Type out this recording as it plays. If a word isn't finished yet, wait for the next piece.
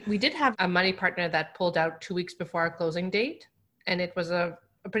We did have a money partner that pulled out 2 weeks before our closing date, and it was a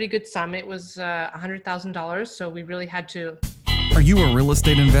pretty good sum. It was $100,000, so we really had to. Are you a real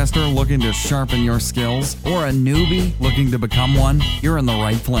estate investor looking to sharpen your skills or a newbie looking to become one? You're in the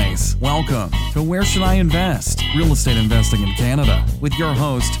right place. Welcome to Where Should I Invest? Real Estate Investing in Canada with your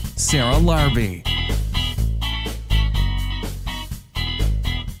host, Sarah Larbi.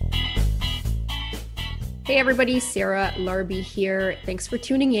 Hey everybody, Sarah Larbi here. Thanks for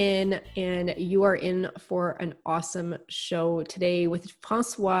tuning in, and you are in for an awesome show today with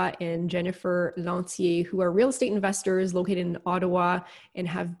Francois and Jennifer Lantier, who are real estate investors located in Ottawa and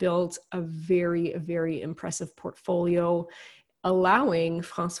have built a very, very impressive portfolio, allowing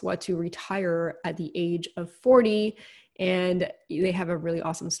Francois to retire at the age of 40. And they have a really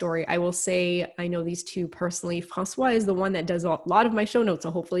awesome story. I will say, I know these two personally. Francois is the one that does a lot of my show notes. So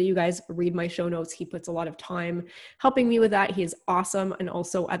hopefully you guys read my show notes. He puts a lot of time helping me with that. He is awesome. And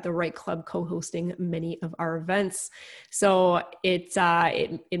also at the Right Club co-hosting many of our events. So it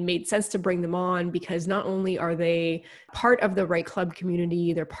made sense to bring them on because not only are they part of the Right Club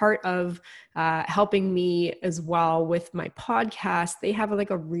community, they're part of helping me as well with my podcast. They have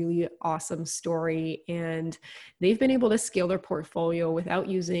a really awesome story, and they've been able to scale their portfolio without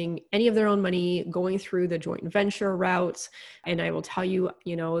using any of their own money, going through the joint venture route. And I will tell you,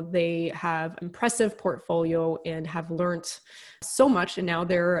 they have impressive portfolio and have learned so much. And now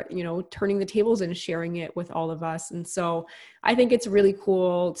they're, turning the tables and sharing it with all of us. And so I think it's really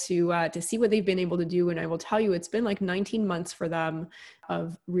cool to see what they've been able to do. And I will tell you, it's been like 19 months for them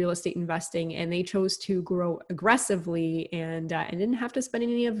of real estate investing, and they chose to grow aggressively and didn't have to spend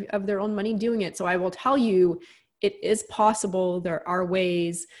any of their own money doing it. So I will tell you, it is possible. There are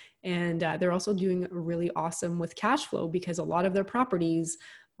ways, and they're also doing really awesome with cash flow because a lot of their properties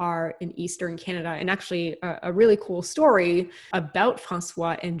are in Eastern Canada. And actually a really cool story about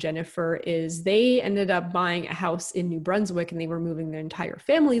Francois and Jennifer is they ended up buying a house in New Brunswick, and they were moving their entire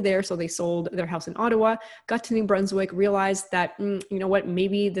family there. So they sold their house in Ottawa, got to New Brunswick, realized that,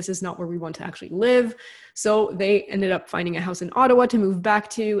 maybe this is not where we want to actually live. So they ended up finding a house in Ottawa to move back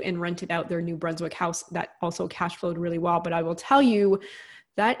to and rented out their New Brunswick house that also cash flowed really well. But I will tell you,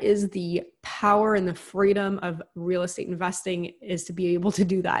 that is the power and the freedom of real estate investing, is to be able to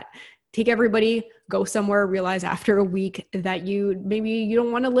do that. Take everybody, go somewhere, realize after a week that you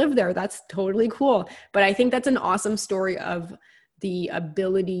don't want to live there. That's totally cool. But I think that's an awesome story of the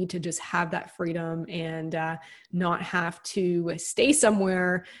ability to just have that freedom and not have to stay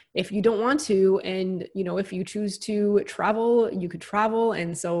somewhere if you don't want to. And, if you choose to travel, you could travel.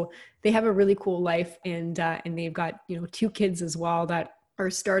 And so they have a really cool life, and they've got, 2 kids as well that are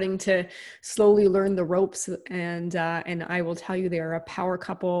starting to slowly learn the ropes, and I will tell you, they are a power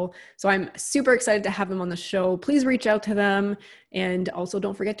couple. So I'm super excited to have them on the show. Please reach out to them, and also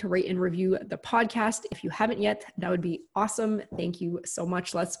don't forget to rate and review the podcast if you haven't yet. That would be awesome. Thank you so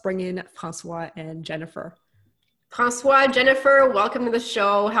much. Let's bring in Francois and Jennifer. Francois, Jennifer, welcome to the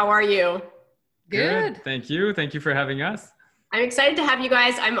show. How are you? Good. Thank you. Thank you for having us. I'm excited to have you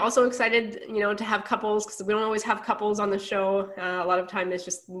guys. I'm also excited, to have couples, because we don't always have couples on the show. A lot of time it's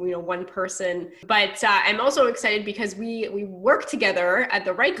just, one person. But I'm also excited because we work together at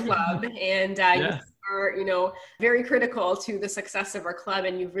the Right Club, and you are, very critical to the success of our club,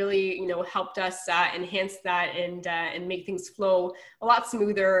 and you've really, helped us enhance that and make things flow a lot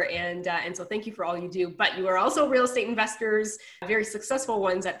smoother. And so thank you for all you do. But you are also real estate investors, very successful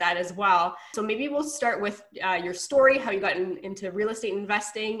ones at that as well. So maybe we'll start with your story, how you got into real estate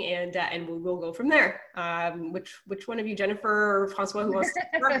investing, and we'll go from there. Which one of you, Jennifer or Francois, who wants to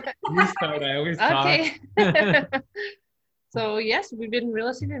start? You start. I always talk. Okay. So yes, we've been real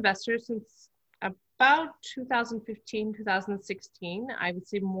estate investors since about 2015, 2016. I would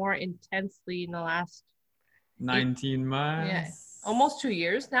say more intensely in the last 19 months. Yeah, almost 2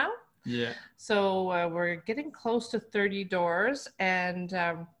 years now. Yeah. So we're getting close to 30 doors and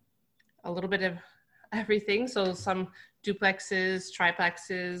a little bit of everything. So some duplexes,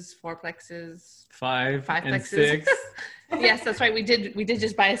 triplexes, fourplexes, fiveplexes, and 6. Yes, that's right. We did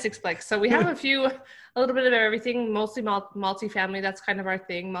just buy a 6plex. So we have a little bit of everything, mostly multifamily. That's kind of our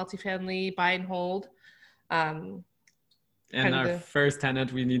thing. Multifamily, buy and hold. And our first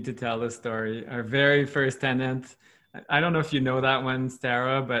tenant, we need to tell the story. Our very first tenant. I don't know if you know that one,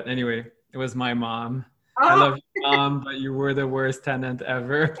 Sarah, but anyway, it was my mom. Oh. I love you, Mom, but you were the worst tenant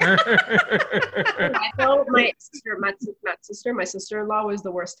ever. I know my sister-in-law was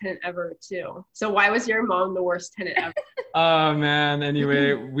the worst tenant ever too. So why was your mom the worst tenant ever? Oh man,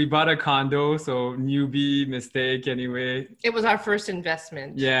 anyway, we bought a condo, so newbie mistake anyway. It was our first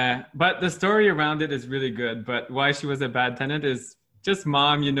investment. Yeah, but the story around it is really good. But why she was a bad tenant is just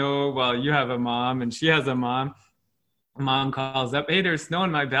mom, well, you have a mom and she has a mom. Mom calls up, hey, there's snow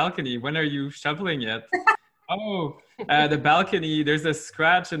on my balcony. When are you shoveling it? Oh, the balcony, there's a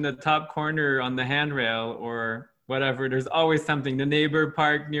scratch in the top corner on the handrail or whatever. There's always something. The neighbor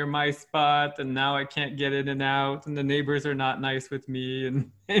parked near my spot and now I can't get in and out and the neighbors are not nice with me.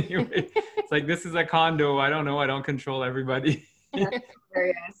 And anyway, it's like, this is a condo. I don't know. I don't control everybody. That's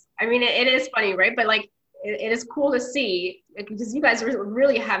hilarious. I mean, it is funny, right? But like, it is cool to see because you guys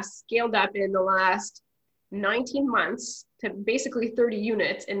really have scaled up in the last 19 months to basically 30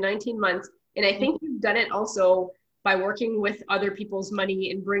 units in 19 months. And I think you've done it also by working with other people's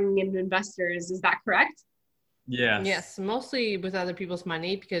money and bringing in investors. Is that correct? Yes. Yes, mostly with other people's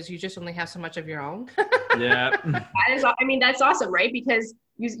money because you just only have so much of your own. Yeah. That's awesome, right? Because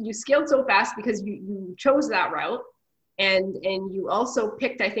you scaled so fast because you chose that route. And you also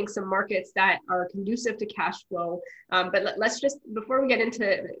picked, I think, some markets that are conducive to cash flow. But let's just, before we get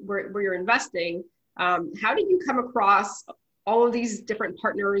into where you're investing, how did you come across all of these different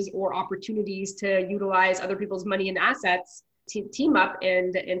partners or opportunities to utilize other people's money and assets to team up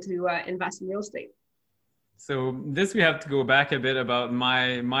and to invest in real estate? So this, we have to go back a bit about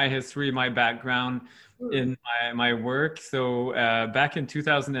my history, my background in my work. So back in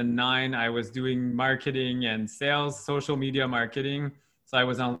 2009, I was doing marketing and sales, social media marketing. So I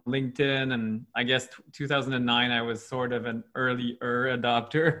was on LinkedIn, and I guess 2009, I was sort of an early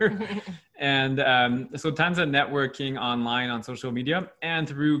adopter. And so tons of networking online on social media and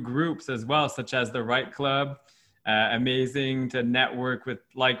through groups as well, such as the Right Club. Amazing to network with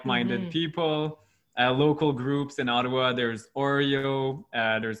like-minded people. Local groups in Ottawa, there's Oreo,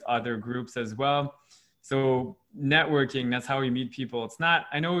 there's other groups as well. So networking, that's how we meet people. It's not,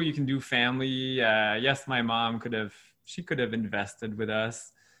 I know you can do family. Yes, my mom could have invested with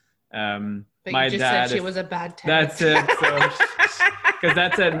us. But my you just dad, said she was a bad tenant. That's it. So, because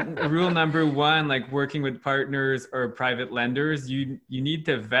that's a rule number one, like working with partners or private lenders, you need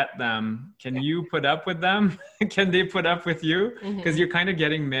to vet them. Can you put up with them? Can they put up with you? Because you're kind of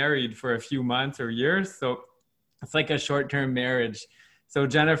getting married for a few months or years. So it's like a short-term marriage. So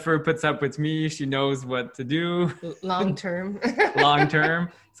Jennifer puts up with me. She knows what to do. Long term. Long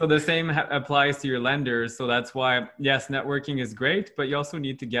term. So the same applies to your lenders. So that's why, yes, networking is great, but you also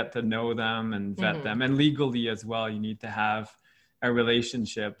need to get to know them and vet them. And legally as well, you need to have a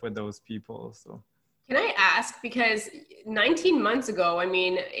relationship with those people. So can I ask, because 19 months ago, I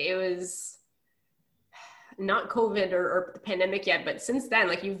mean, it was not COVID or the pandemic yet, but since then,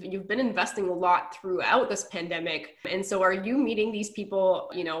 like you've been investing a lot throughout this pandemic. And so are you meeting these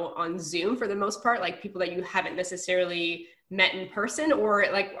people, on Zoom for the most part, like people that you haven't necessarily met in person, or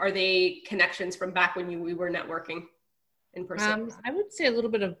like, are they connections from back when we were networking in person? I would say a little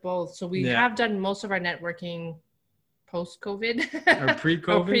bit of both. So we have done most of our networking post-COVID or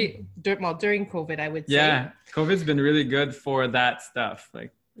pre-COVID. During COVID, I would say. Yeah, COVID's been really good for that stuff.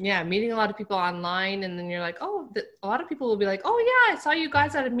 Like, yeah, meeting a lot of people online, and then you're like, a lot of people will be like, oh yeah, I saw you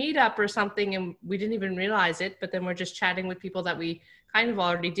guys at a meetup or something, and we didn't even realize it, but then we're just chatting with people that we kind of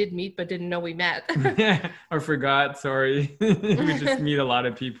already did meet but didn't know we met. Yeah, or forgot, sorry. We just meet a lot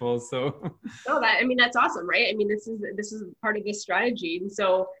of people, so. No, that's awesome, right? I mean, this is part of this strategy. And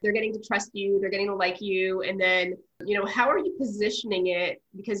so they're getting to trust you, they're getting to like you, and then, how are you positioning it?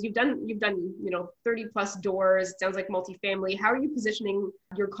 Because you've done 30 plus doors, it sounds like multifamily. How are you positioning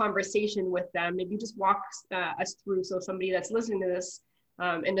your conversation with them? Maybe just walk us through, so somebody that's listening to this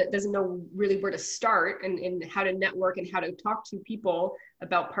and that doesn't know really where to start and how to network and how to talk to people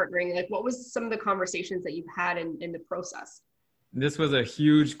about partnering. Like, what was some of the conversations that you've had in the process? This was a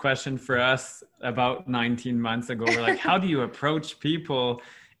huge question for us about 19 months ago. We're like, how do you approach people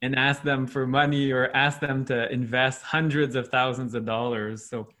and ask them for money or ask them to invest hundreds of thousands of dollars?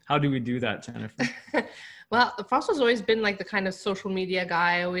 So how do we do that, Jennifer? Well, François has always been like the kind of social media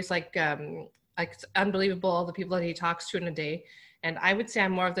guy, always like it's unbelievable all the people that he talks to in a day. And I would say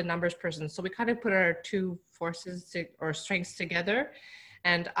I'm more of the numbers person. So we kind of put our two forces or strengths together.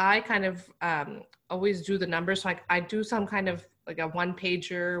 And I kind of always do the numbers. So I do some kind of like a one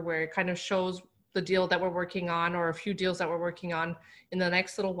pager where it kind of shows the deal that we're working on or a few deals that we're working on in the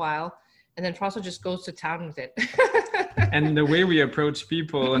next little while. And then François just goes to town with it. And the way we approach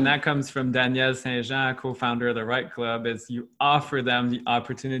people, and that comes from Danielle Saint-Jean, co-founder of the Right Club, is you offer them the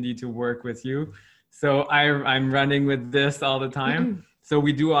opportunity to work with you. So I'm running with this all the time. So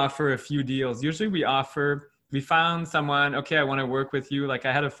we do offer a few deals. Usually we found someone, okay, I want to work with you. Like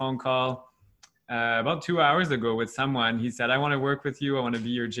I had a phone call about 2 hours ago with someone. He said, I want to work with you. I want to be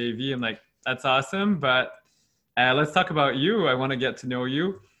your JV. I'm like, that's awesome. But let's talk about you. I want to get to know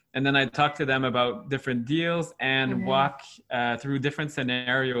you. And then I talk to them about different deals and walk through different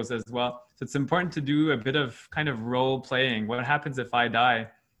scenarios as well. So it's important to do a bit of kind of role playing. What happens if I die?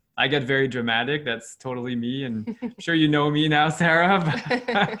 I get very dramatic. That's totally me. And I'm sure you know me now, Sarah.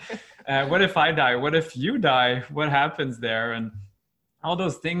 But, what if I die? What if you die? What happens there? And all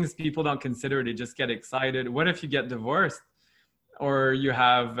those things people don't consider. They just get excited. What if you get divorced? Or you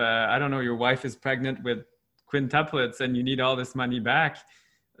have, I don't know, your wife is pregnant with quintuplets and you need all this money back.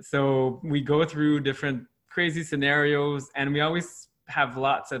 So we go through different crazy scenarios and we always have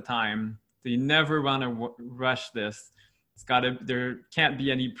lots of time. So you never want to rush this. There can't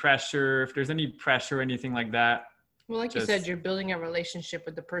be any pressure. If there's any pressure or anything like that. Well, like you said, you're building a relationship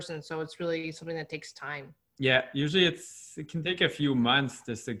with the person. So it's really something that takes time. Yeah, usually it can take a few months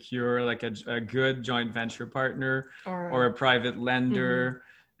to secure like a good joint venture partner or a private lender.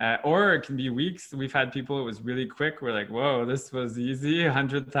 Or it can be weeks. We've had people, it was really quick. We're like, whoa, this was easy.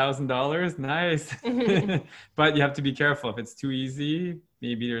 $100,000. Nice. But you have to be careful. If it's too easy,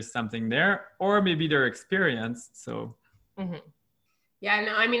 maybe there's something there, or maybe they're experienced. So. Yeah,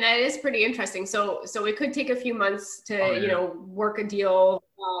 no, I mean, that is pretty interesting. So it could take a few months to, work a deal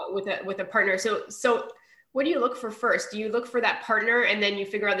with a partner. So what do you look for first? Do you look for that partner and then you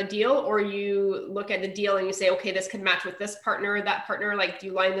figure out the deal, or you look at the deal and you say, okay, this could match with this partner, that partner? Like, do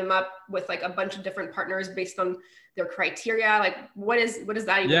you line them up with like a bunch of different partners based on their criteria? Like, what does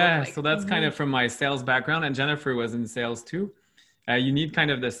that even look like? So that's kind of from my sales background, and Jennifer was in sales too. You need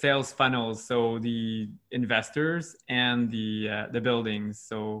kind of the sales funnels, so the investors and the buildings.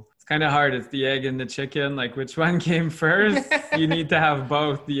 So it's kind of hard. It's the egg and the chicken, like which one came first? You need to have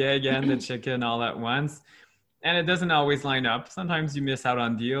both the egg and the chicken all at once. And it doesn't always line up. Sometimes you miss out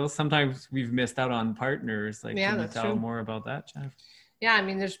on deals. Sometimes we've missed out on partners. Like, can you tell more about that, Jeff? Yeah, I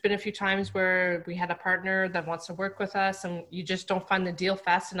mean, there's been a few times where we had a partner that wants to work with us and you just don't find the deal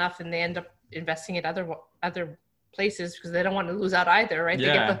fast enough and they end up investing at other places because they don't want to lose out either, right?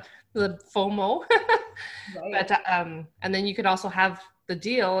 Yeah. They get the FOMO. Right. But, and then you could also have the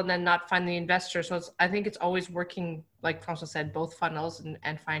deal and then not find the investor. So I think it's always working, like François said, both funnels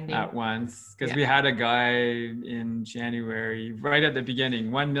and finding at once. Because we had a guy in January, right at the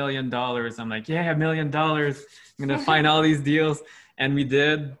beginning, $1 million. I'm like, yeah, $1 million. I'm going to find all these deals. And we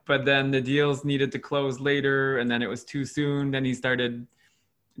did, but then the deals needed to close later and then it was too soon. Then he started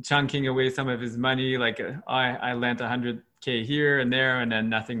chunking away some of his money. Like I lent $100K here and there, and then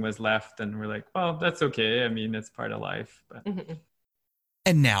nothing was left. And we're like, well, that's okay. I mean, it's part of life. But.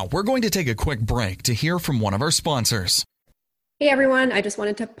 And now we're going to take a quick break to hear from one of our sponsors. Hey everyone, I just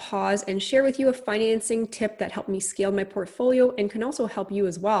wanted to pause and share with you a financing tip that helped me scale my portfolio and can also help you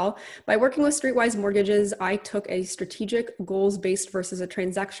as well. By working with Streetwise Mortgages, I took a strategic, goals-based versus a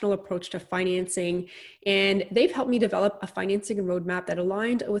transactional approach to financing, and they've helped me develop a financing roadmap that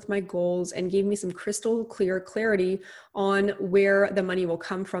aligned with my goals and gave me some crystal clear clarity on where the money will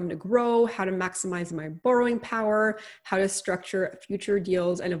come from to grow, how to maximize my borrowing power, how to structure future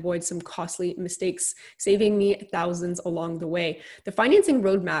deals and avoid some costly mistakes, saving me thousands along the way. The financing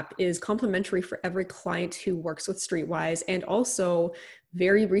roadmap is complimentary for every client who works with Streetwise. And also,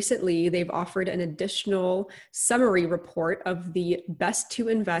 very recently, they've offered an additional summary report of the best to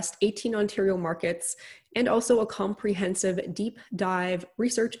invest 18 Ontario markets, and also a comprehensive deep dive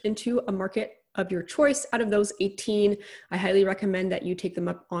research into a market of your choice out of those 18. I highly recommend that you take them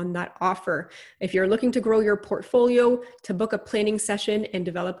up on that offer. If you're looking to grow your portfolio, to book a planning session and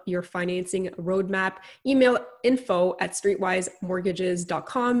develop your financing roadmap, email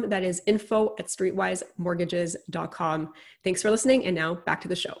info@streetwisemortgages.com. That is info@streetwisemortgages.com. Thanks for listening. And now back to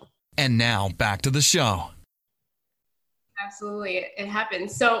the show. And now back to the show. Absolutely. It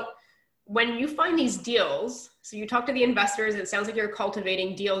happens. So when you find these deals, so you talk to the investors, it sounds like you're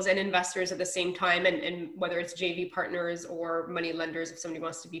cultivating deals and investors at the same time, and whether it's JV partners or money lenders, if somebody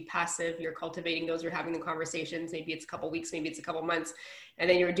wants to be passive, you're cultivating those, you're having the conversations, maybe it's a couple weeks, maybe it's a couple months, and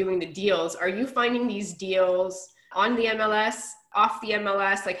then you're doing the deals. Are you finding these deals on the MLS, off the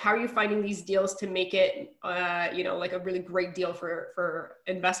MLS? Like, how are you finding these deals to make it, like a really great deal for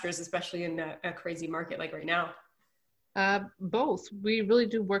investors, especially in a crazy market like right now? Both. We really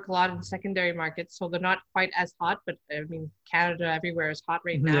do work a lot in secondary markets, so they're not quite as hot, but I mean, Canada everywhere is hot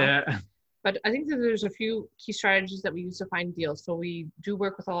right now. Yeah. But I think that there's a few key strategies that we use to find deals. So we do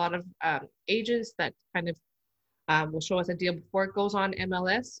work with a lot of agents that kind of will show us a deal before it goes on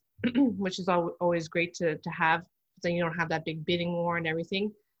MLS, which is always great to have. Then you don't have that big bidding war and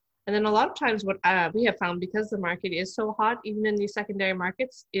everything. And then a lot of times what we have found, because the market is so hot, even in these secondary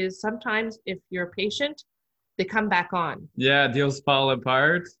markets, is sometimes if you're patient, they come back on. Yeah, deals fall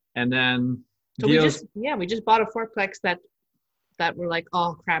apart, and then we just bought a fourplex that that were like,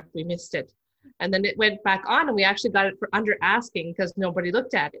 oh crap, we missed it. And then it went back on and we actually got it for under asking because nobody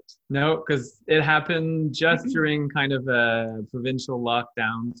looked at it. No, because it happened just during kind of a provincial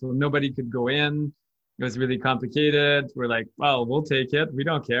lockdown. So nobody could go in. It was really complicated. We're like, well, we'll take it. We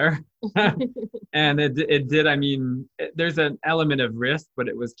don't care. And it did. I mean, there's an element of risk, but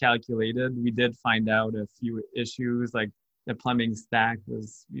it was calculated. We did find out a few issues, like the plumbing stack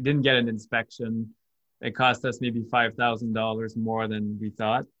we didn't get an inspection. It cost us maybe $5,000 more than we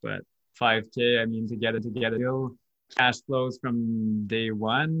thought, but $5,000, I mean, to get a deal, cash flows from day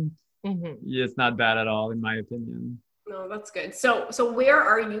one, it's not bad at all, in my opinion. No, that's good. So where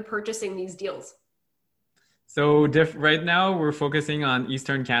are you purchasing these deals? So right now we're focusing on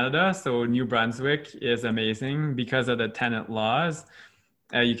Eastern Canada. So New Brunswick is amazing because of the tenant laws.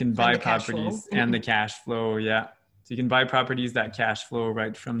 You can buy properties and the cash flow. Yeah. So you can buy properties that cash flow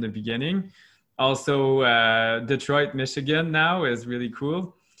right from the beginning. Also, Detroit, Michigan now is really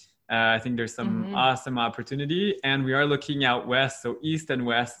cool. I think there's some awesome opportunity, and we are looking out west. So east and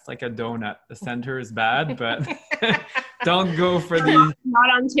west, it's like a donut. The center is bad, but don't go for the... Not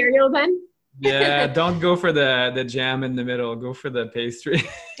Ontario then? Yeah, don't go for the jam in the middle. Go for the pastry.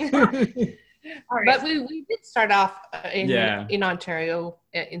 All right. But we did start off in Ontario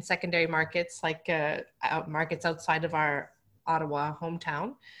in secondary markets, like markets outside of our Ottawa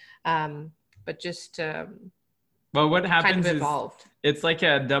hometown. But just... well, what happens kind of evolved. Is it's like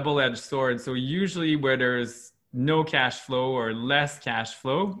a double-edged sword. So usually where there's no cash flow or less cash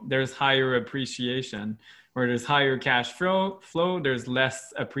flow, there's higher appreciation. Where there's higher cash flow, there's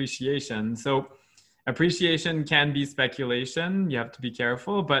less appreciation. So appreciation can be speculation. You have to be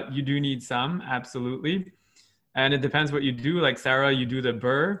careful, but you do need some, absolutely. And it depends what you do. Like Sarah, you do the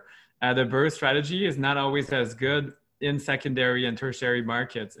BRRRR. The BRRRR strategy is not always as good in secondary and tertiary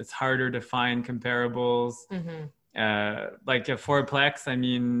markets. It's harder to find comparables. Like a fourplex, I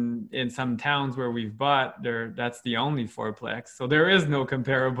mean, in some towns where we've bought, that's the only fourplex. So there is no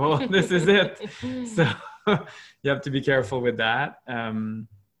comparable. This is it. So you have to be careful with that.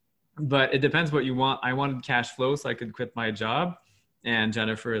 But it depends what you want. I wanted cash flow so I could quit my job, and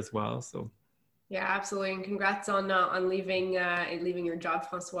Jennifer as well. So yeah, absolutely. And congrats on leaving your job,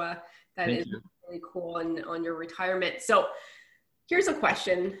 Francois. That is really cool, and on your retirement. So here's a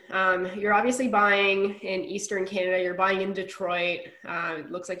question. You're obviously buying in Eastern Canada. You're buying in Detroit.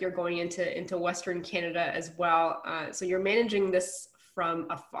 It looks like you're going into Western Canada as well. So you're managing this from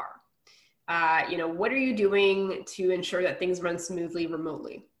afar. What are you doing to ensure that things run smoothly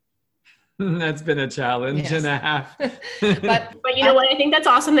remotely? That's been a challenge and a half. but you know what? I think that's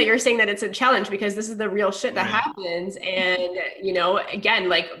awesome that you're saying that it's a challenge, because this is the real shit that happens. And, again,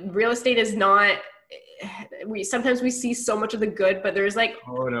 like, real estate is not... sometimes we see so much of the good, but there's like,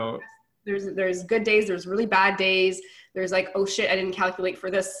 there's good days, there's really bad days, there's like, oh shit, I didn't calculate for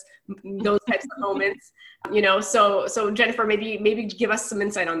those types of moments, so Jennifer, maybe give us some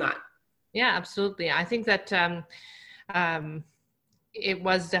insight on that. Yeah, absolutely. I think that it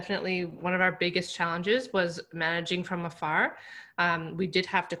was definitely one of our biggest challenges was managing from afar. We did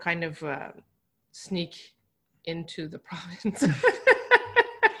have to kind of sneak into the province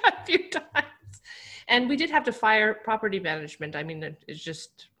a few times. And we did have to fire property management. I mean, it's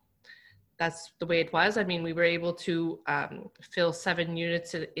just, that's the way it was. I mean, we were able to fill 7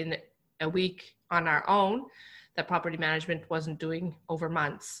 units in a week on our own that property management wasn't doing over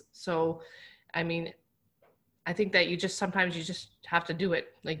months. So, I mean, I think that sometimes you just have to do it.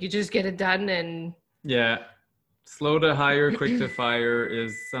 Like, you just get it done. And yeah, slow to hire, quick to fire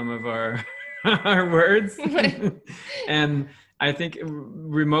is some of our words. And I think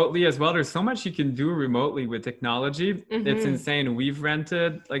remotely as well, there's so much you can do remotely with technology. It's insane. We've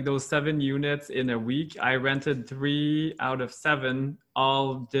rented like those 7 units in a week. I rented 3 out of 7,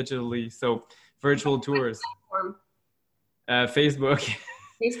 all digitally. So virtual tours. Facebook.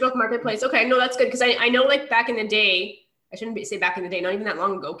 Facebook Marketplace. Okay, no, that's good. Because I know, like, back in the day, I shouldn't say back in the day, not even that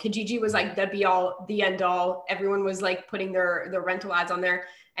long ago, Kijiji was like the be all, the end all. Everyone was like putting their rental ads on there.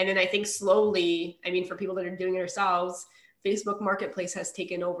 And then I think slowly, I mean, for people that are doing it themselves, Facebook Marketplace has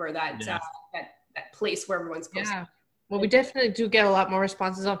taken over that place where everyone's posting. Yeah. Well, we definitely do get a lot more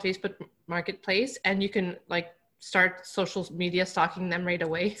responses on Facebook Marketplace, and you can like start social media stalking them right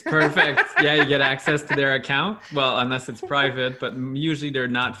away. Perfect. Yeah, you get access to their account. Well, unless it's private, but usually they're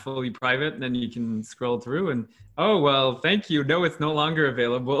not fully private. Then you can scroll through and, oh, well, thank you. No, it's no longer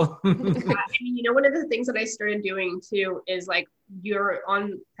available. I mean, one of the things that I started doing too is like, you're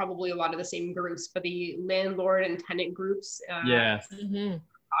on probably a lot of the same groups, but the landlord and tenant groups,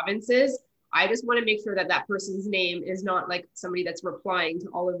 provinces, I just want to make sure that that person's name is not like somebody that's replying to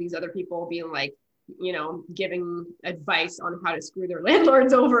all of these other people being like, giving advice on how to screw their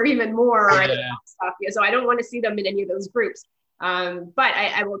landlords over even more and stuff. So I don't want to see them in any of those groups. But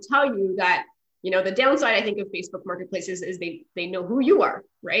I will tell you that, the downside, I think, of Facebook Marketplaces is they know who you are,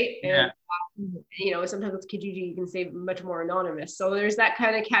 right? Yeah. And, sometimes with Kijiji, you can stay much more anonymous. So there's that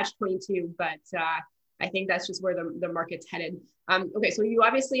kind of catch-22, but I think that's just where the market's headed. Okay, so you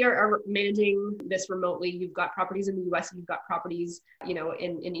obviously are managing this remotely. You've got properties in the US, you've got properties,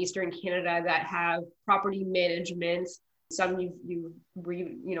 in Eastern Canada that have property management. Some you've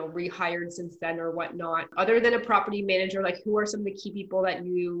rehired since then or whatnot. Other than a property manager, like who are some of the key people that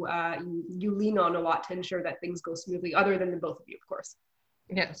you lean on a lot to ensure that things go smoothly, other than the both of you, of course?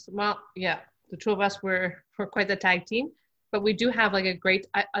 Yes, well, yeah, the two of us we're quite the tag team, but we do have like a great.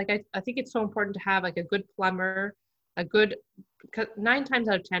 I think it's so important to have like a good plumber, because 9 times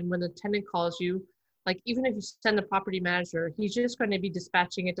out of 10 when the tenant calls you, like even if you send the property manager, he's just going to be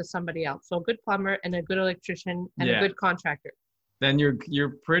dispatching it to somebody else. So a good plumber and a good electrician and a good contractor. Then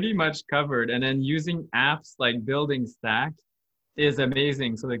you're pretty much covered. And then using apps like Building Stack is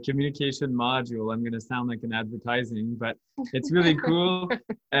amazing. So the communication module, I'm going to sound like an advertising, but it's really cool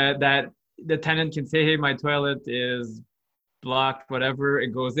that the tenant can say, hey, my toilet is blocked, whatever, it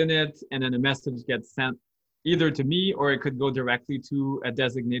goes in it, and then a message gets sent either to me or it could go directly to a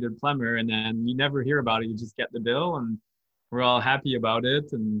designated plumber, and then you never hear about it. You just get the bill and we're all happy about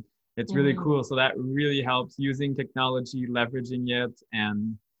it, and it's really cool. So that really helps, using technology, leveraging it,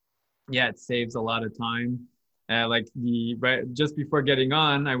 and it saves a lot of time. Just before getting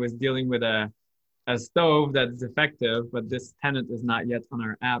on, I was dealing with a stove that's defective, but this tenant is not yet on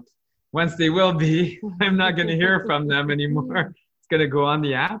our app. Once they will be, I'm not going to hear from them anymore. Going to go on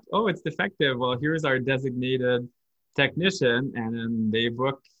the app. Oh, it's defective. Well, here's our designated technician, and then they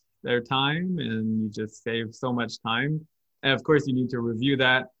book their time, and you just save so much time. And of course, you need to review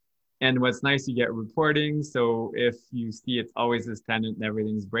that. And what's nice, you get reporting. So if you see it's always this tenant and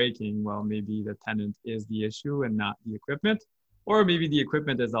everything's breaking, well, maybe the tenant is the issue and not the equipment, or maybe the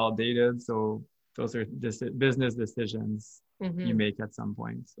equipment is all dated. So those are business decisions you make at some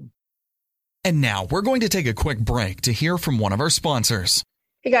point. So. And now we're going to take a quick break to hear from one of our sponsors.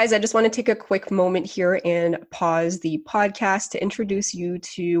 Hey guys, I just want to take a quick moment here and pause the podcast to introduce you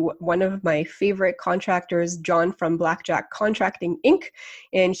to one of my favorite contractors, John from Blackjack Contracting, Inc.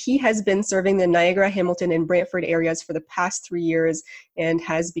 And he has been serving the Niagara, Hamilton, and Brantford areas for the past 3 years and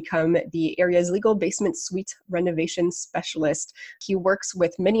has become the area's legal basement suite renovation specialist. He works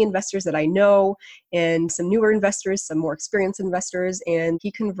with many investors that I know and some newer investors, some more experienced investors, and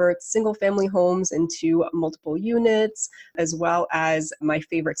he converts single family homes into multiple units, as well as my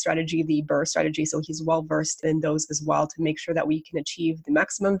favorite strategy, the BRRRR strategy. So he's well versed in those as well to make sure that we can achieve the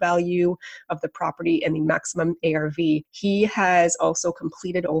maximum value of the property and the maximum ARV. He has also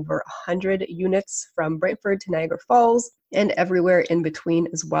completed over 100 units from Brantford to Niagara Falls and everywhere in between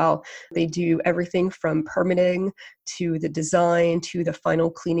as well. They do everything from permitting to the design to the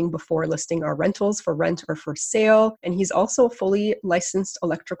final cleaning before listing our rentals for rent or for sale. And he's also a fully licensed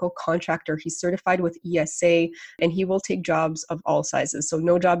electrical contractor. He's certified with ESA, and he will take jobs of all sizes. So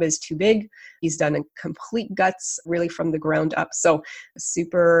no job is too big. He's done a complete guts really from the ground up. So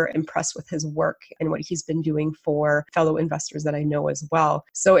super impressed with his work and what he's been doing for fellow investors that I know as well.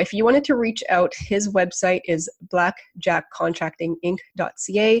 So if you wanted to reach out, his website is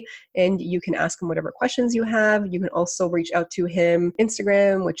blackjackcontractinginc.ca, and you can ask him whatever questions you have. You can also reach out to him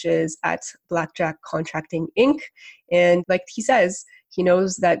Instagram, which is at Blackjack Contracting Inc. And like he says, he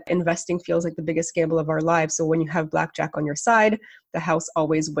knows that investing feels like the biggest gamble of our lives. So when you have blackjack on your side, the house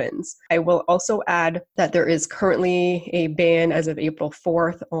always wins. I will also add that there is currently a ban as of April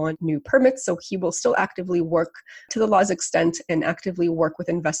 4th on new permits. So he will still actively work to the law's extent and actively work with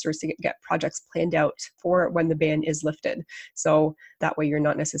investors to get projects planned out for when the ban is lifted. So that way you're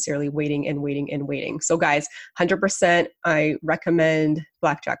not necessarily waiting and waiting and waiting. So guys, 100% I recommend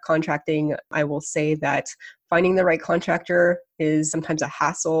Blackjack Contracting. I will say that finding the right contractor is sometimes a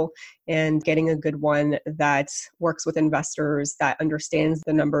hassle, and getting a good one that works with investors, that understands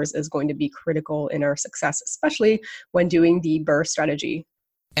the numbers, is going to be critical in our success, especially when doing the BRRRR strategy.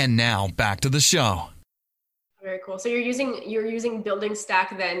 And now back to the show. Very cool. So you're using Building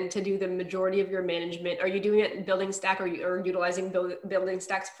Stack then to do the majority of your management. Are you doing it in Building Stack, or utilizing Building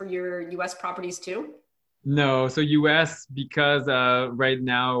Stacks for your US properties too? No. So US, because right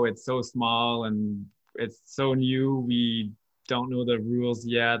now it's so small and it's so new, we don't know the rules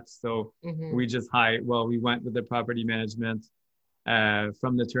yet. So we just we went with the property management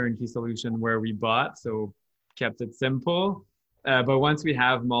from the turnkey solution where we bought. So kept it simple. But once we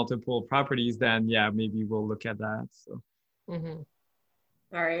have multiple properties, then maybe we'll look at that. So.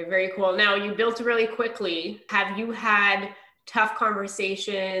 All right, very cool. Now you built really quickly. Have you had tough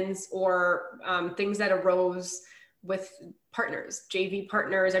conversations or things that arose with partners, JV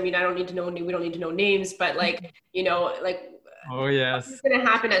partners? I mean, we don't need to know names, but like, like, oh yes, it's going to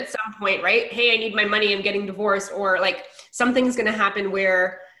happen at some point, right? Hey, I need my money, I'm getting divorced, or like something's going to happen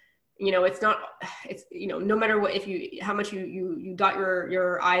where, it's no matter what, how much you dot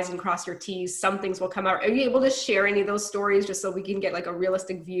your I's and cross your T's, some things will come out. Are you able to share any of those stories just so we can get like a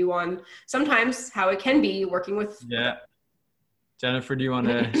realistic view on sometimes how it can be working with? Yeah. Jennifer, do you want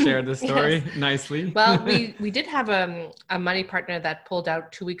to share the story Yes. nicely? Well, we did have a money partner that pulled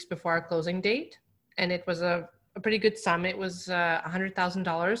out 2 weeks before our closing date, and it was a pretty good sum. It was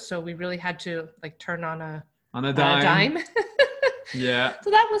 $100,000. So we really had to like turn on a dime. Yeah. So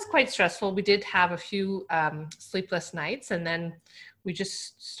that was quite stressful. We did have a few sleepless nights, and then we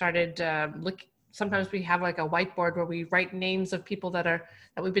just started sometimes we have like a whiteboard where we write names of people that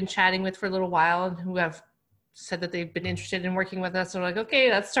we've been chatting with for a little while and who have said that they've been interested in working with us. So we're like,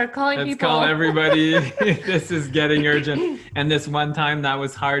 okay, let's start calling people. Let's call everybody. This is getting urgent. And this one time that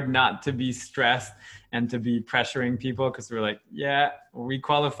was hard not to be stressed and to be pressuring people, because we're like, yeah, we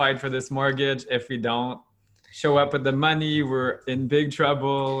qualified for this mortgage. If we don't show up with the money, we're in big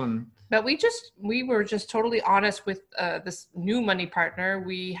trouble. But we were just totally honest with this new money partner.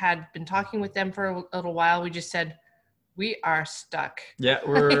 We had been talking with them for a little while. We just said, we are stuck. Yeah,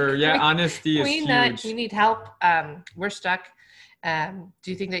 honesty is huge. We need help. We're stuck. Do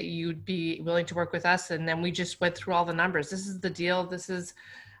you think that you'd be willing to work with us? And then we just went through all the numbers. This is the deal. This is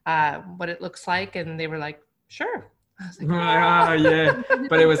what it looks like. And they were like, sure. I was like, yeah,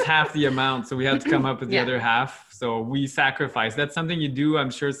 but it was half the amount. So we had to come up with the other half. So we sacrificed. That's something you do.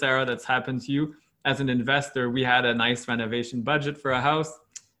 I'm sure, Sarah, that's happened to you. As an investor, we had a nice renovation budget for a house.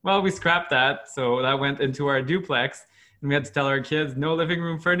 Well, we scrapped that. So that went into our duplex. And we had to tell our kids, no living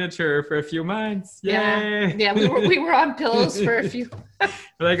room furniture for a few months. Yay! Yeah, we were on pillows for a few.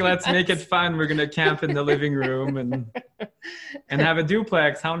 We're like, let's make it fun. We're going to camp in the living room and have a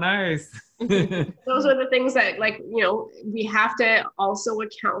duplex. How nice. Those are the things that, like, we have to also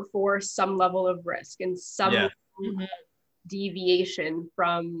account for some level of risk and some deviation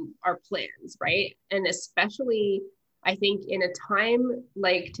from our plans, right? And especially, I think, in a time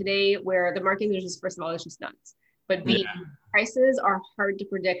like today where the market is just, first of all, it's just nuts. But prices are hard to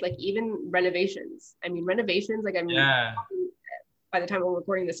predict, like even renovations. I mean, by the time we're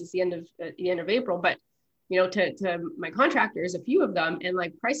recording this, it's the end of April, but to my contractors, a few of them, and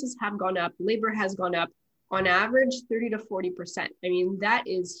like prices have gone up, labor has gone up on average 30 to 40%. I mean, that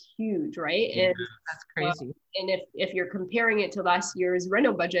is huge, right? And that's crazy. And if you're comparing it to last year's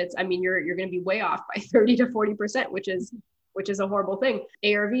reno budgets, I mean, you're going to be way off by 30 to 40%, which is a horrible thing.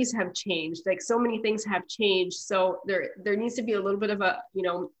 ARVs have changed, like so many things have changed. So there needs to be a little bit of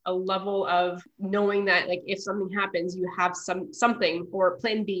a level of knowing that, like, if something happens, you have something or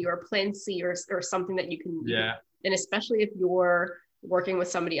plan B or plan C or something that you can do. And especially if you're working with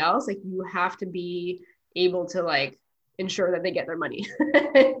somebody else, like, you have to be able to like ensure that they get their money.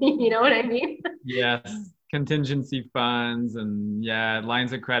 You know what I mean? Yes. Contingency funds and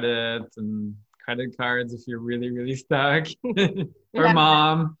lines of credit and credit cards if you're really, really stuck. Or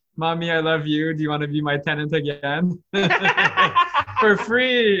mommy, I love you. Do you want to be my tenant again? For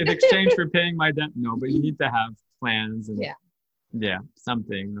free in exchange for paying my debt? No, but you need to have plans and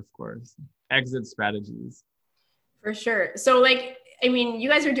something, of course. Exit strategies. For sure. So like, I mean, you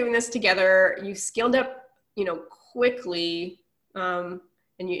guys are doing this together. You scaled up, quickly. And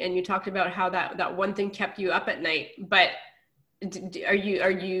you talked about how that one thing kept you up at night, but are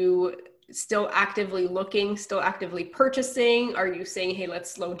you still actively looking, still actively purchasing? Are you saying, hey,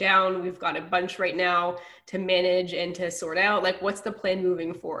 let's slow down, we've got a bunch right now to manage and to sort out? Like, what's the plan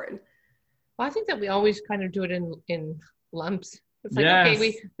moving forward? Well, I think that we always kind of do it in lumps. It's like,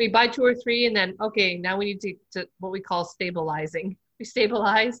 okay, we buy 2 or 3, and then, okay, now we need to what we call stabilizing. We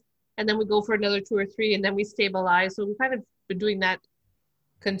stabilize, and then we go for another 2 or 3, and then we stabilize. So we've kind of been doing that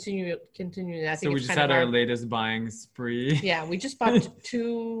continue. I think so we just had our latest buying spree. Yeah, we just bought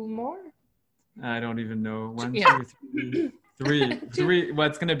 2 more. I don't even know. 1, 2, 3. 3. Well,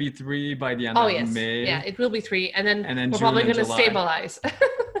 it's going to be 3 by the end of May. Yeah, it will be 3. And then we're June probably going to July. Stabilize.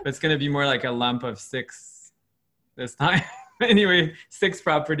 It's going to be more like a lump of 6 this time. Anyway, 6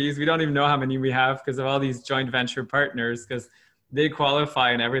 properties. We don't even know how many we have because of all these joint venture partners, because they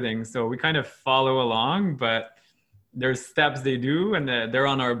qualify and everything. So we kind of follow along, but there's steps they do, and they're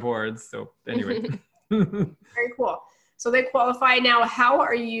on our boards. So anyway. Very cool. So they qualify. Now, how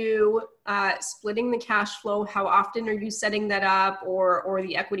are you splitting the cash flow? How often are you setting that up, or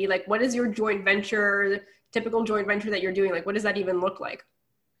the equity? Like, what is your joint venture, typical joint venture that you're doing? Like, what does that even look like?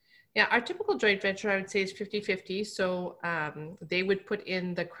 Yeah, our typical joint venture, I would say, is 50-50. So they would put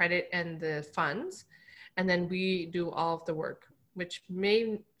in the credit and the funds, and then we do all of the work, which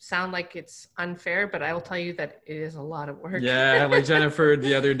may sound like it's unfair, but I will tell you that it is a lot of work. Yeah, like Jennifer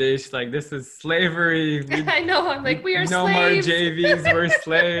the other day, she's like, this is slavery. I know, I'm like, we are no slaves. No more JVs, we're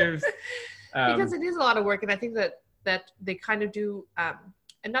slaves. Because it is a lot of work, and I think that they kind of do,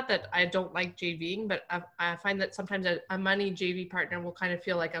 and not that I don't like JVing, but I find that sometimes a money JV partner will kind of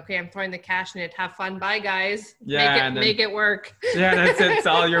feel like, okay, I'm throwing the cash in it, have fun, bye guys, make it work. Yeah, that's it. It's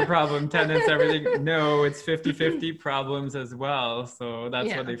all your problem, tenants, everything. No, it's 50-50 problems as well. So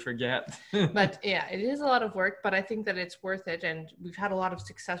that's what they forget. But yeah, it is a lot of work, but I think that it's worth it. And we've had a lot of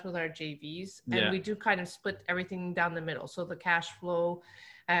success with our JVs, and we do kind of split everything down the middle. So the cash flow,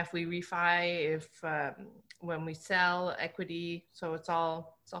 if we refi, if when we sell equity, so it's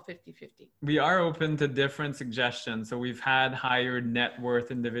all 50-50. We are open to different suggestions. So we've had higher net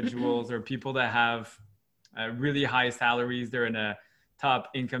worth individuals or people that have really high salaries. They're in a top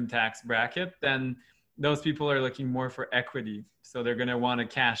income tax bracket. Then those people are looking more for equity. So they're going to want to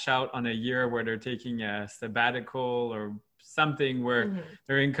cash out on a year where they're taking a sabbatical or something where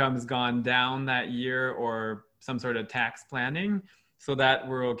their income's gone down that year, or some sort of tax planning. So that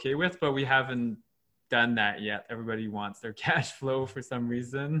we're okay with, but we haven't done that yet. Everybody wants their cash flow for some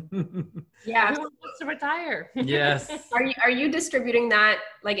reason. Yeah, everyone wants to retire. Yes. Are you distributing that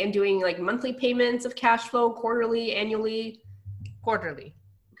like and doing like monthly payments of cash flow, quarterly, annually? Quarterly.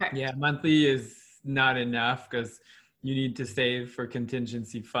 Okay. Yeah, monthly is not enough because you need to save for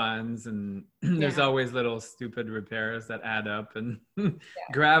contingency funds, and there's always little stupid repairs that add up. And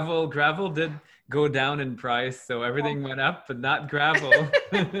gravel did go down in price, so everything went up, but not gravel.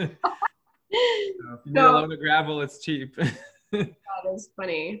 So if you need a load of gravel, it's cheap. That is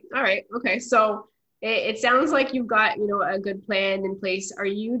funny. All right. Okay. So it sounds like you've got, a good plan in place. Are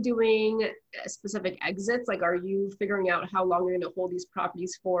you doing specific exits? Like, are you figuring out how long you're going to hold these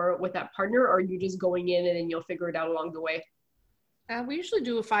properties for with that partner, or are you just going in and then you'll figure it out along the way? We usually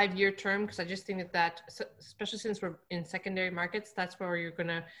do a 5-year term because I just think that, especially since we're in secondary markets, that's where you're going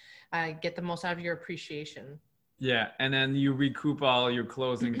to get the most out of your appreciation. Yeah. And then you recoup all your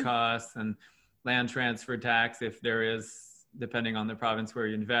closing costs and land transfer tax if there is, depending on the province where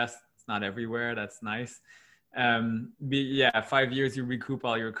you invest. It's not everywhere. That's nice. 5 years, you recoup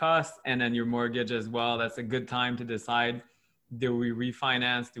all your costs, and then your mortgage as well. That's a good time to decide, do we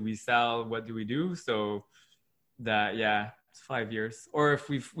refinance? Do we sell? What do we do? So that, it's 5 years. Or if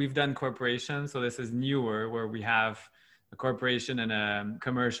we've done corporation. So this is newer, where we have a corporation and a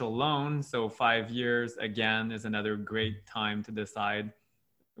commercial loan. So 5 years, again, is another great time to decide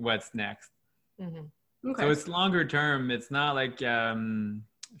what's next. Okay. So it's longer term. It's not like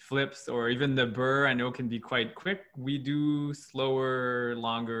flips or even the BRRRR, I know, can be quite quick. We do slower,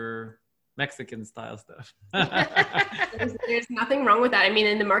 longer Mexican style stuff. There's nothing wrong with that. I mean,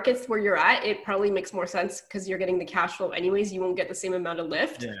 in the markets where you're at, it probably makes more sense because you're getting the cash flow anyways. You won't get the same amount of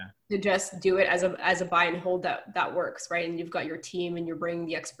lift to just do it as a buy and hold that works, right? And you've got your team and you're bringing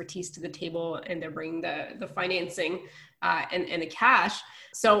the expertise to the table, and they're bringing the financing and the cash.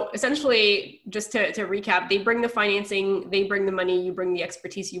 So essentially, just to recap, they bring the financing, they bring the money, you bring the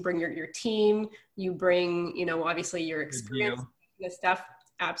expertise, you bring your team, you bring, obviously your experience, this stuff.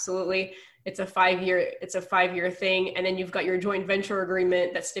 Absolutely. It's a 5-year thing. And then you've got your joint venture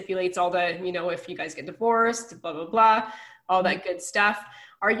agreement that stipulates all the, if you guys get divorced, blah, blah, blah, all that good stuff.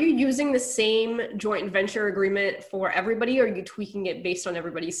 Are you using the same joint venture agreement for everybody, or are you tweaking it based on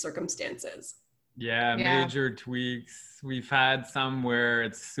everybody's circumstances? Yeah, major tweaks. We've had some where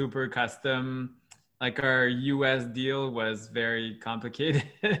it's super custom. Like our US deal was very complicated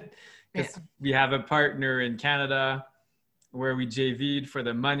because we have a partner in Canada where we JV'd for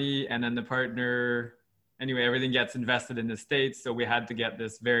the money, and then the partner, anyway, everything gets invested in the States. So we had to get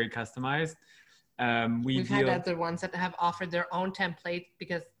this very customized. We've had other ones that have offered their own template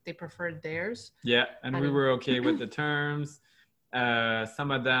because they preferred theirs. Yeah, and we were okay with the terms.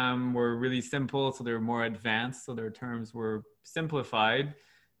 Some of them were really simple, so they were more advanced, so their terms were simplified.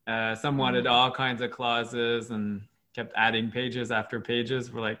 Some wanted all kinds of clauses and kept adding pages after pages.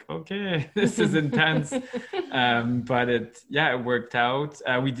 We're like, okay, this is intense. But it worked out.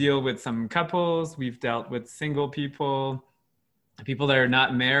 We deal with some couples. We've dealt with single people that are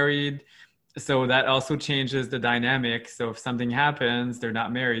not married. So that also changes the dynamic. So if something happens, they're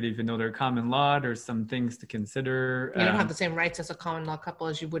not married, even though they're common law, there's some things to consider. You don't have the same rights as a common law couple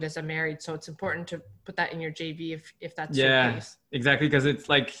as you would as a married. So it's important to put that in your JV if that's the case. Exactly. Because it's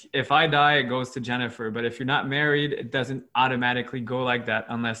like, if I die, it goes to Jennifer. But if you're not married, it doesn't automatically go like that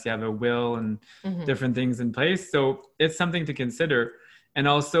unless you have a will and different things in place. So it's something to consider. And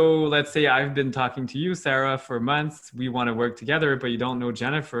also, let's say I've been talking to you, Sarah, for months. We want to work together, but you don't know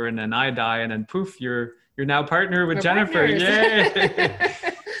Jennifer, and then I die, and then poof, you're now partner with Jennifer. Yay!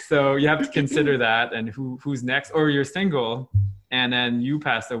 So you have to consider that, and who's next, or you're single, and then you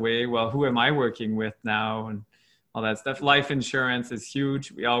pass away. Well, who am I working with now, and all that stuff. Life insurance is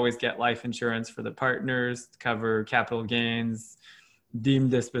huge. We always get life insurance for the partners to cover capital gains,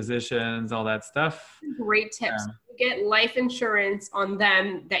 deemed dispositions, all that stuff. Great tips. Get life insurance on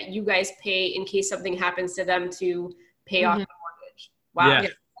them that you guys pay in case something happens to them to pay off the mortgage. Wow. Yeah.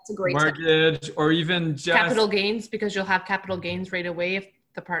 That's a great mortgage tip. Or even just capital gains, because you'll have capital gains right away if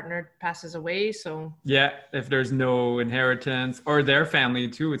the partner passes away. So yeah, if there's no inheritance, or their family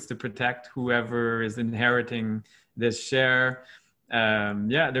too, it's to protect whoever is inheriting this share.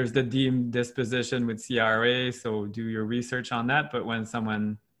 There's the deemed disposition with CRA, so do your research on that. But when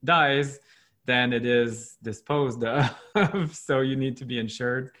someone dies, then it is disposed of, so you need to be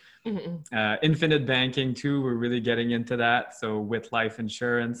insured. Infinite banking too, we're really getting into that. So with life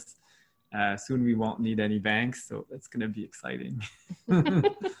insurance, soon we won't need any banks, so that's going to be exciting.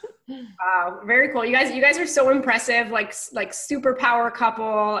 Wow, very cool. You guys are so impressive, like superpower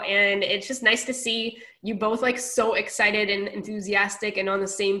couple, and it's just nice to see you both like so excited and enthusiastic and on the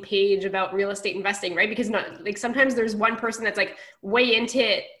same page about real estate investing, right? Because not like sometimes there's one person that's like way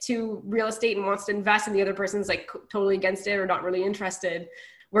into real estate and wants to invest, and the other person's like totally against it or not really interested.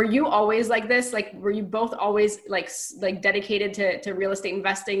 Were you always like this? Like, were you both always like dedicated to real estate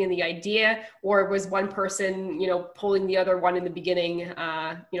investing and the idea, or was one person, pulling the other one in the beginning,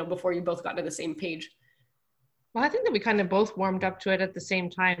 before you both got to the same page? Well, I think that we kind of both warmed up to it at the same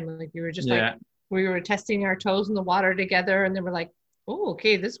time. Like we were just like, we were testing our toes in the water together, and then we're like, oh,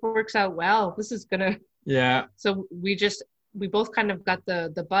 okay, this works out well. This is gonna. Yeah. So we both kind of got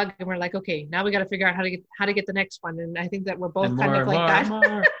the bug, and we're like, okay, now we got to figure out how to get the next one. And I think that we're both kind of like that.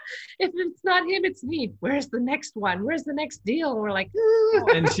 If it's not him, it's me. Where's the next one? Where's the next deal? And we're like, ooh.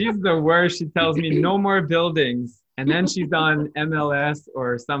 And she's the worst. She tells me no more buildings. And then she's on MLS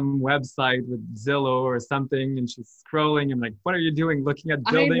or some website with Zillow or something, and she's scrolling. I'm like, what are you doing? Looking at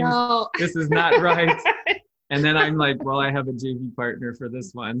buildings? This is not right. And then I'm like, well, I have a JV partner for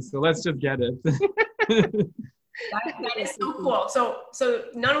this one, so let's just get it. That is so cool. So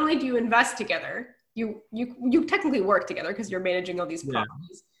not only do you invest together, you technically work together because you're managing all these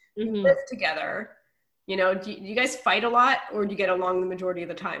properties. You live together. Do you guys fight a lot, or do you get along the majority of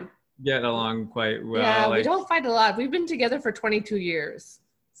the time? Get along quite well. Yeah, we don't fight a lot. We've been together for 22 years.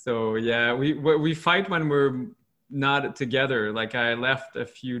 So yeah, we fight when we're not together. Like I left a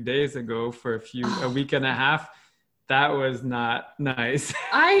few days ago for a week and a half. That was not nice.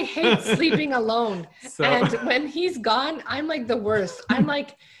 I hate sleeping alone. And when he's gone, I'm like the worst. I'm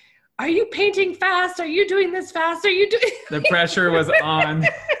like, are you painting fast? Are you doing this fast? Are you doing... The pressure was on.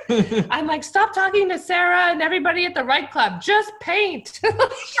 I'm like, stop talking to Sarah and everybody at the Right Club. Just paint.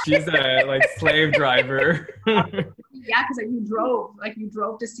 She's a slave driver. Yeah, because you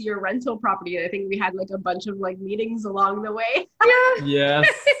drove to see your rental property. I think we had a bunch of meetings along the way. Yeah. Yes.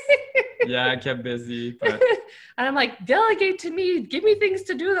 Yeah, I kept busy. But... And I'm like, delegate to me. Give me things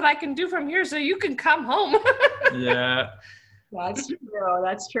to do that I can do from here so you can come home. Yeah. That's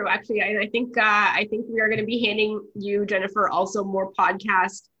true. Actually, I think we are going to be handing you, Jennifer, also more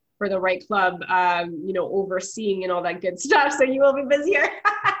podcasts for the Right Club, overseeing and all that good stuff. So you will be busier.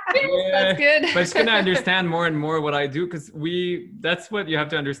 Yeah, that's good. But she's going to understand more and more what I do, because that's what you have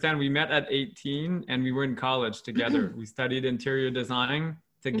to understand. We met at 18 and we were in college together. We studied interior design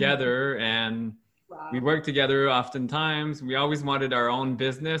together and we worked together oftentimes. We always wanted our own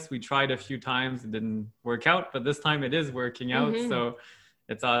business. We tried a few times. It didn't work out, but this time it is working out. So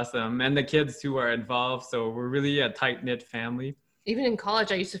it's awesome. And the kids too are involved. So we're really a tight-knit family. Even in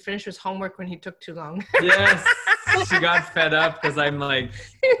college, I used to finish his homework when he took too long. Yes. She got fed up because I'm like,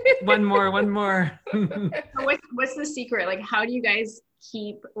 one more. What's the secret? How do you guys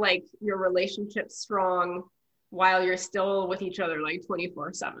keep your relationship strong while you're still with each other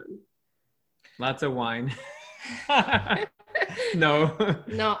 24/7? Lots of wine. No.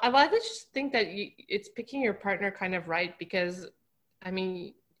 I just think that it's picking your partner kind of right, because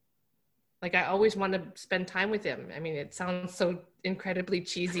I always want to spend time with him. It sounds so incredibly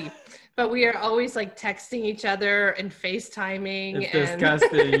cheesy, but we are always texting each other and FaceTiming. It's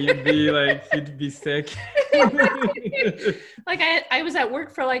disgusting. You'd be sick. I was at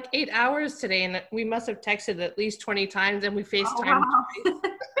work for 8 hours today, and we must have texted at least 20 times, and we FaceTimed.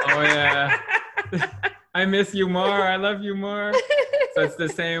 Oh yeah. I miss you more. I love you more. So it's the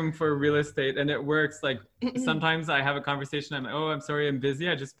same for real estate, and it works. Like sometimes I have a conversation. I'm like, oh, I'm sorry, I'm busy.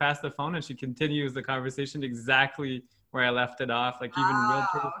 I just passed the phone, and she continues the conversation exactly where I left it off. Like even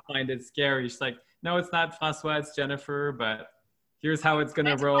realtors find it scary. She's like, no, it's not Francois, it's Jennifer, but here's how it's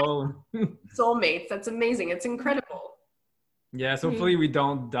gonna roll. Soulmates. That's amazing. It's incredible. Yeah. So hopefully we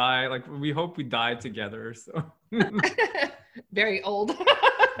don't die. Like we hope we die together. So very old.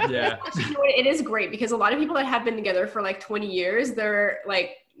 Yeah. Actually, you know, it is great because a lot of people that have been together for like 20 years, they're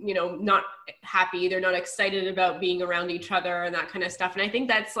like, you know, not happy. They're not excited about being around each other and that kind of stuff. And I think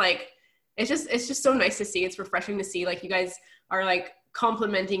that's like, it's just so nice to see. It's refreshing to see like you guys are like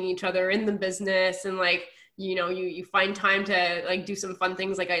complimenting each other in the business and like, you know, you find time to like do some fun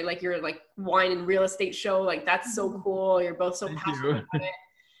things. Like I like your like wine and real estate show. Like that's so cool. You're both so passionate about it.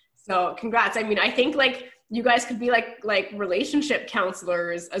 So congrats. I mean, I think like you guys could be like relationship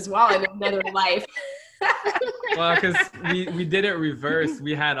counselors as well in another life. Well, because we did it reverse.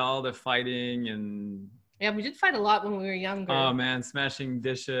 We had all the fighting and yeah, we did fight a lot when we were younger. Oh man, smashing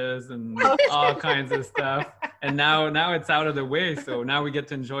dishes and all kinds of stuff. And now it's out of the way, so now we get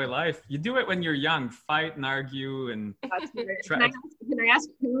to enjoy life. You do it when you're young, fight and argue and. Can I ask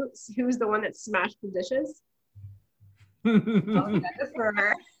who's the one that smashed the dishes? For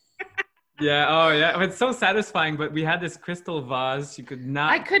her. Yeah. Oh, yeah. It's so satisfying. But we had this crystal vase. You could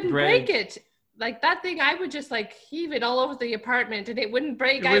not. I couldn't break it. Like that thing, I would just like heave it all over the apartment, and it wouldn't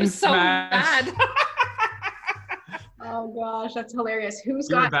break. I was so mad. Oh gosh, that's hilarious. Who's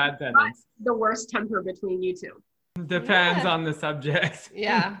got the worst temper between you two? Depends on the subject.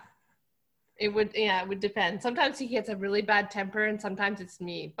 Yeah. It would depend. Sometimes he gets a really bad temper and sometimes it's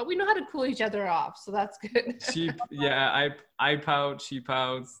me. But we know how to cool each other off, so that's good. I pout, she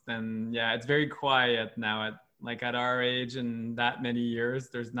pouts, and yeah, it's very quiet now at our age and that many years.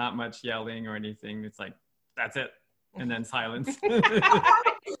 There's not much yelling or anything. It's like, that's it. And then silence.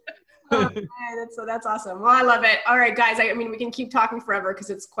 Oh, that's awesome. Well, I love it. All right, guys. I mean, we can keep talking forever because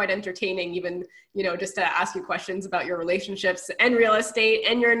it's quite entertaining, even, you know, just to ask you questions about your relationships and real estate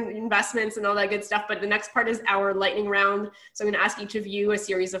and your investments and all that good stuff. But the next part is our lightning round. So I'm going to ask each of you a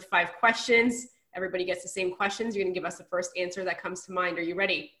series of 5 questions. Everybody gets the same questions. You're going to give us the first answer that comes to mind. Are you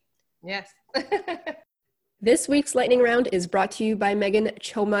ready? Yes. This week's lightning round is brought to you by Megan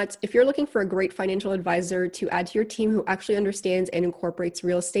Chomut. If you're looking for a great financial advisor to add to your team who actually understands and incorporates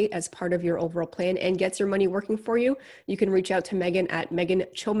real estate as part of your overall plan and gets your money working for you, you can reach out to Megan at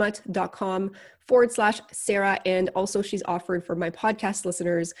meganchomut.com/Sarah. And also she's offered for my podcast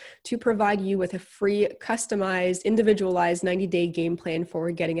listeners to provide you with a free, customized, individualized 90-day game plan for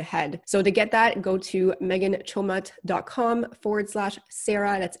getting ahead. So to get that, go to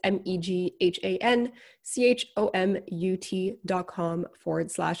meganchomut.com/Sarah. That's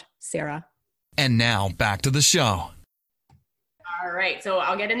MEGHANCHOMUT.com/Sarah. And now back to the show. All right. So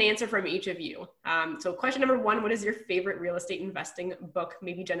I'll get an answer from each of you. So question number 1, what is your favorite real estate investing book?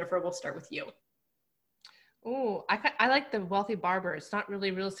 Maybe Jennifer, we'll start with you. Oh, I like The Wealthy Barber. It's not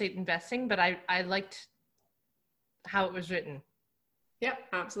really real estate investing, but I liked how it was written. Yep.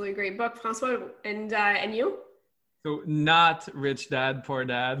 Absolutely great book. Francois, and you? So not Rich Dad, Poor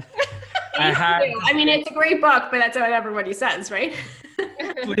Dad. I mean, it's a great book, but that's what everybody says, right?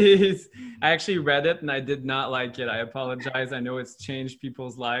 Please. I actually read it and I did not like it. I apologize. I know it's changed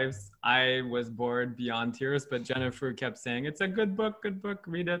people's lives. I was bored beyond tears, but Jennifer kept saying, it's a good book,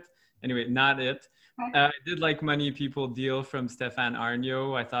 read it. Anyway, not it. I did like Money People Deal from Stéphane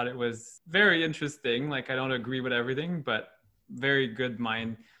Arnaud. I thought it was very interesting. Like, I don't agree with everything, but very good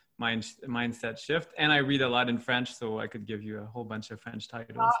mindset shift. And I read a lot in French, so I could give you a whole bunch of French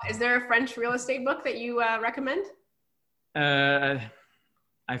titles. Is there a French real estate book that you recommend? I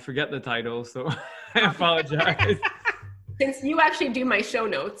forget the title, so I apologize. Since you actually do my show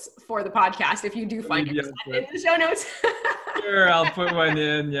notes for the podcast, if you do find it in the show notes. Sure, I'll put one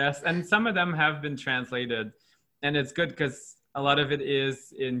in, yes. And some of them have been translated. And it's good because a lot of it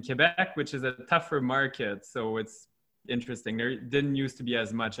is in Quebec, which is a tougher market. So it's interesting. There didn't used to be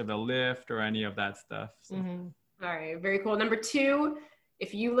as much of a lift or any of that stuff. So. Mm-hmm. All right, very cool. Number 2,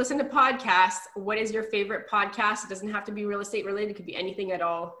 if you listen to podcasts, what is your favorite podcast? It doesn't have to be real estate related. It could be anything at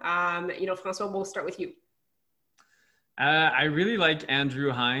all. Francois, we'll start with you. I really like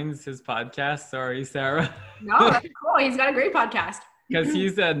Andrew Hines, his podcast. Sorry, Sarah. No, that's cool. He's got a great podcast. Because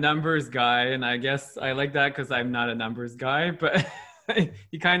he's a numbers guy, and I guess I like that because I'm not a numbers guy, but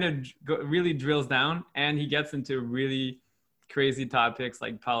he kind of really drills down and he gets into really crazy topics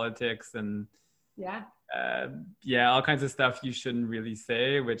like politics and all kinds of stuff you shouldn't really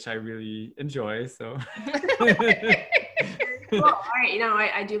say, which I really enjoy. So Cool. All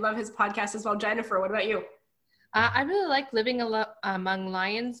right. I do love his podcast as well. Jennifer, what about you? I really like living among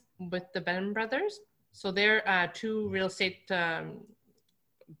lions with the Benham brothers. So they're two real estate, the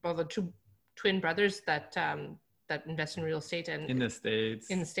two twin brothers that invest in real estate and in the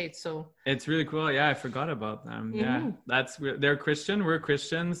States. So it's really cool. Yeah, I forgot about them. Yeah, they're Christian. We're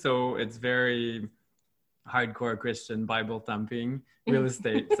Christian, so it's very hardcore Christian Bible thumping real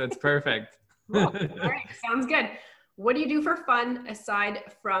estate. So it's perfect. Cool. All right, sounds good. What do you do for fun aside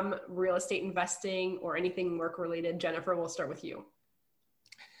from real estate investing or anything work related? Jennifer, we'll start with you.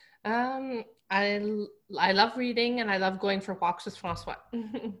 I love reading and I love going for walks with Francois.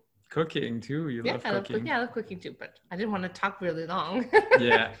 Cooking too. You love cooking. I love cooking too, but I didn't want to talk really long.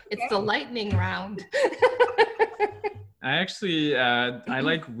 Yeah. It's the lightning round. I actually, I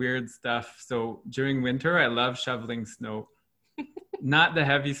like weird stuff. So during winter, I love shoveling snow. Not the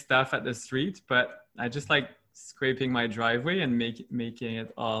heavy stuff at the street, but I just like scraping my driveway and making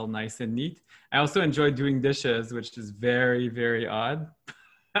it all nice and neat. I also enjoy doing dishes, which is very, very odd.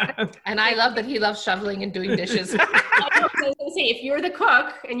 And I love that he loves shoveling and doing dishes. I was going to say, if you're the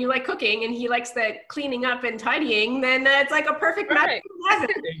cook and you like cooking and he likes the cleaning up and tidying, then it's like a perfect match.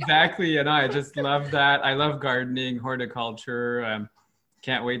 Exactly. And I just love that. I love gardening, horticulture.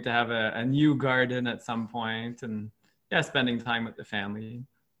 Can't wait to have a new garden at some point, and spending time with the family.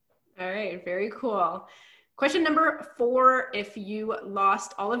 All right. Very cool. Question number 4, if you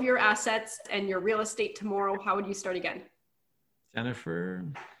lost all of your assets and your real estate tomorrow, how would you start again? Jennifer?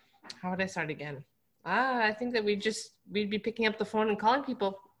 How would I start again? I think that we'd be picking up the phone and calling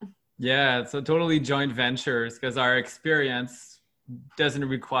people. Yeah, so totally joint ventures, because our experience doesn't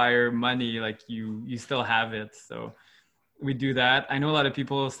require money. Like you still have it. So we do that. I know a lot of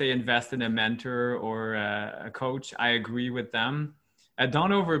people say invest in a mentor or a coach. I agree with them.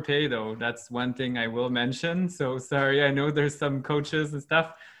 Don't overpay though. That's one thing I will mention. So sorry, I know there's some coaches and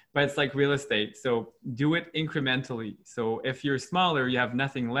stuff, but it's like real estate. So do it incrementally. So if you're smaller, you have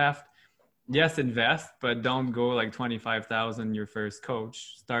nothing left, yes, invest, but don't go like 25,000 your first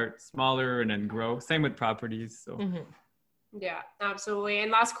coach. Start smaller and then grow. Same with properties. So yeah, absolutely.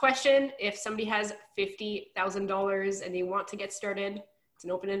 And last question, if somebody has $50,000 and they want to get started, it's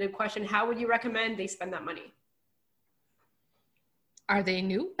an open-ended question. How would you recommend they spend that money? Are they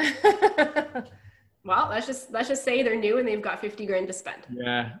new? Well, let's just say they're new and they've got 50 grand to spend.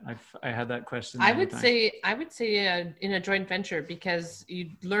 Yeah, I had that question. I would say in a joint venture, because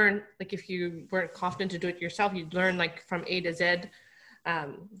you'd learn, like if you weren't confident to do it yourself, you'd learn like from A to Z,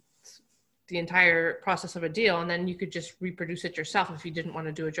 the entire process of a deal, and then you could just reproduce it yourself if you didn't want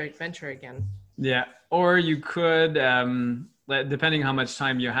to do a joint venture again. Yeah, or you could, depending how much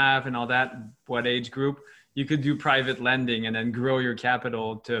time you have and all that, what age group, you could do private lending and then grow your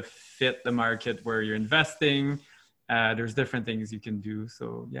capital to fit the market where you're investing. There's different things you can do.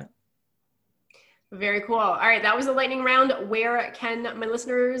 So yeah. Very cool. All right. That was the lightning round. Where can my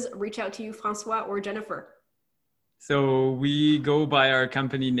listeners reach out to you, Francois or Jennifer? So we go by our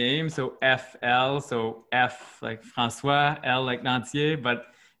company name. So FL, so F like Francois, L like Lantier, but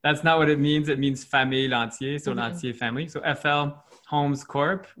that's not what it means. It means Famille Lantier, so Lantier family. So FL Homes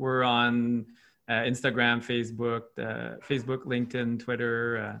Corp. We're on Instagram, Facebook, LinkedIn,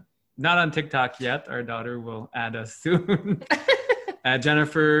 Twitter. Not on TikTok yet. Our daughter will add us soon.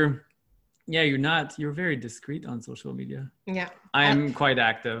 Jennifer, you're very discreet on social media. Yeah. I'm quite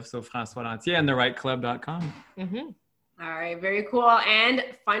active. So Francois Lantier and therightclub.com. All right. Very cool. And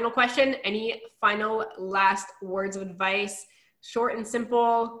final question, any final last words of advice? Short and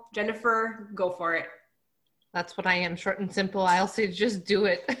simple. Jennifer, go for it. That's what I am, short and simple. I'll say just do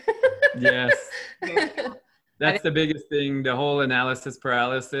it. Yes. That's the biggest thing. The whole analysis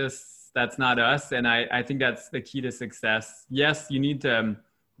paralysis, that's not us. And I think that's the key to success. Yes, you need to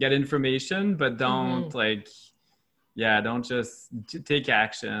get information, but don't don't just take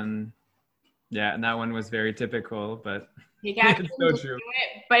action. Yeah, and that one was very typical, but it's so true.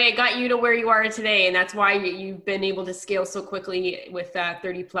 But it got you to where you are today, and that's why you've been able to scale so quickly with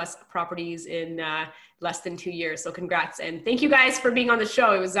 30 plus properties in less than 2 years. So congrats, and thank you guys for being on the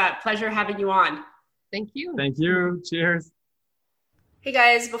show. It was a pleasure having you on. Thank you. Thank you. Cheers. Hey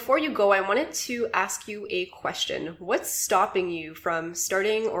guys, before you go, I wanted to ask you a question. What's stopping you from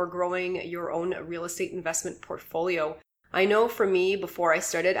starting or growing your own real estate investment portfolio? I know for me, before I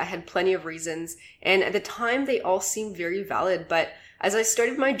started, I had plenty of reasons, and at the time they all seemed very valid, but as I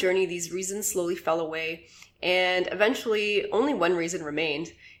started my journey, these reasons slowly fell away, and eventually only one reason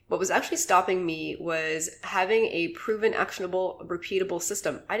remained, What was actually stopping me was having a proven, actionable, repeatable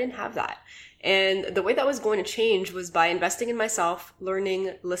system. I didn't have that. And the way that was going to change was by investing in myself,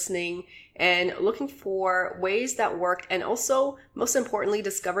 learning, listening, and looking for ways that worked, and also, most importantly,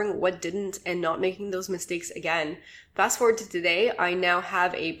 discovering what didn't and not making those mistakes again. Fast forward to today, I now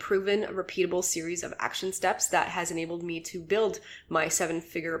have a proven, repeatable series of action steps that has enabled me to build my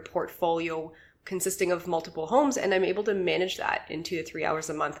 7-figure portfolio consisting of multiple homes, and I'm able to manage that in 2 to 3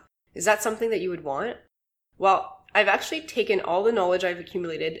 hours a month. Is that something that you would want? Well, I've actually taken all the knowledge I've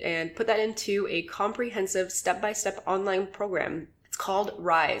accumulated and put that into a comprehensive step-by-step online program. It's called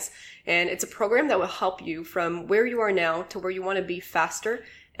Rise, and it's a program that will help you from where you are now to where you want to be faster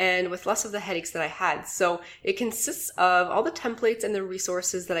and with less of the headaches that I had. So it consists of all the templates and the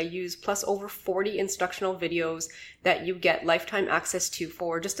resources that I use, plus over 40 instructional videos that you get lifetime access to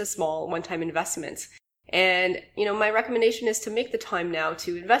for just a small one-time investment. And, my recommendation is to make the time now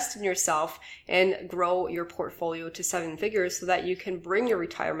to invest in yourself and grow your portfolio to 7 figures so that you can bring your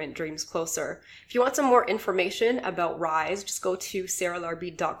retirement dreams closer. If you want some more information about Rise, just go to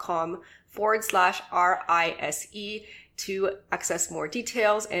sarahlarby.com/RISE to access more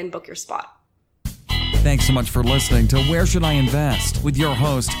details and book your spot. Thanks so much for listening to Where Should I Invest with your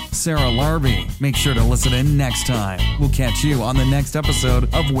host, Sarah Larby. Make sure to listen in next time. We'll catch you on the next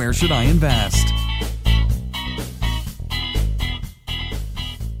episode of Where Should I Invest?